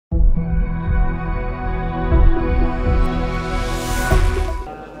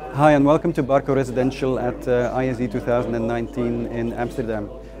Hi and welcome to Barco Residential at ISE 2019 in Amsterdam.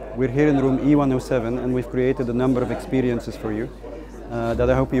 We're here in room E107 and we've created a number of experiences for you that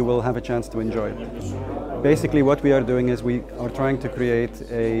I hope you will have a chance to enjoy. Basically what we are doing is we are trying to create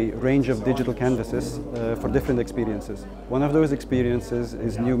a range of digital canvases for different experiences. One of those experiences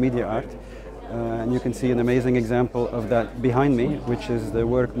is new media art. And you can see an amazing example of that behind me, which is the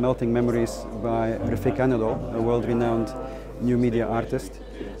work Melting Memories by Rafik Anadol, a world-renowned new media artist,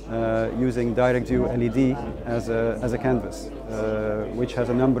 using direct view LED as a canvas, which has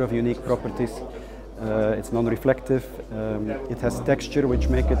a number of unique properties. It's non-reflective, it has texture which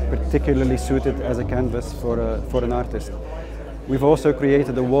make it particularly suited as a canvas for an artist. We've also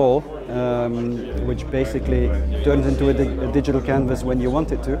created a wall which basically turns into a digital canvas when you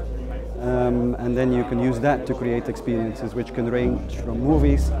want it to. And then you can use that to create experiences which can range from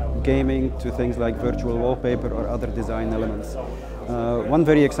movies, gaming, to things like virtual wallpaper or other design elements. One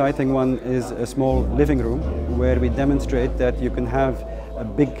very exciting one is a small living room where we demonstrate that you can have a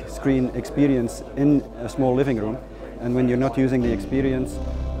big screen experience in a small living room, and when you're not using the experience,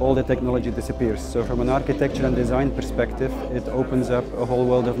 all the technology disappears. So from an architecture and design perspective, it opens up a whole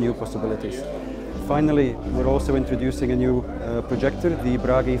world of new possibilities. Finally, we're also introducing a new projector, the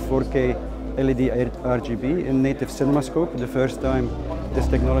Bragi 4K LED RGB in native CinemaScope. The first time this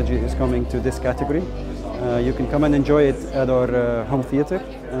technology is coming to this category. You can come and enjoy it at our home theater.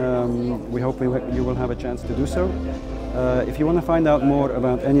 We hope you will have a chance to do so. If you want to find out more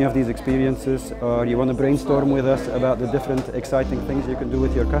about any of these experiences, or you want to brainstorm with us about the different exciting things you can do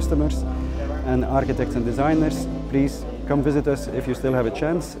with your customers and architects and designers, please come visit us if you still have a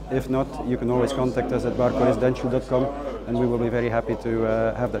chance. If not, you can always contact us at barcoresidential.com and we will be very happy to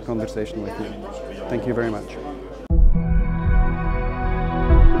have that conversation with you. Thank you very much.